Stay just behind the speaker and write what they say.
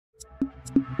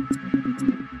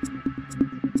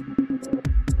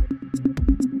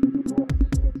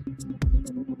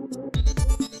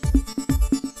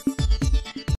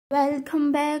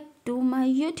Welcome back to my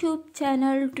YouTube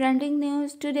channel Trending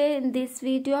News. Today in this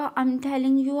video I'm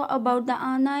telling you about the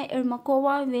Anna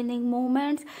Ermakova winning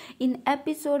moments in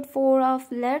episode 4 of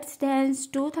Let's Dance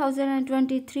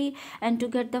 2023, and to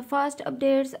get the fast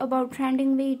updates about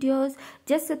trending videos,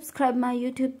 just subscribe my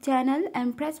YouTube channel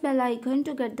and press bell icon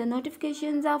to get the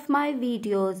notifications of my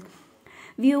videos.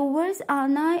 Viewers,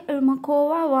 Anna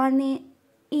Ermakova won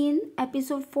in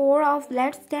episode 4 of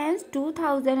Let's Dance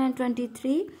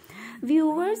 2023.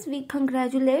 Viewers, we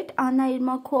congratulate Anna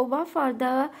Ermakova for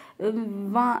the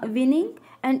winning,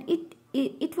 and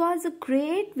it was a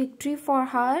great victory for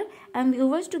her. And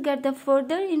viewers, to get the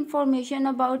further information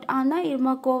about Anna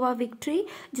Ermakova victory,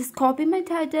 just copy my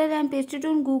title and paste it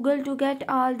on Google to get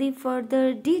all the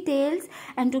further details.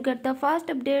 And to get the fast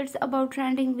updates about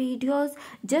trending videos,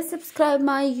 just subscribe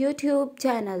my YouTube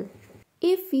channel.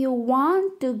 If you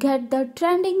want to get the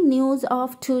trending news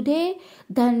of today,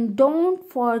 then don't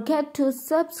forget to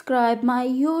subscribe my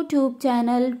YouTube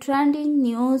channel Trending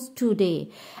News Today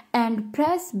and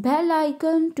press bell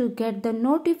icon to get the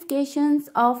notifications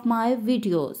of my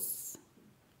videos.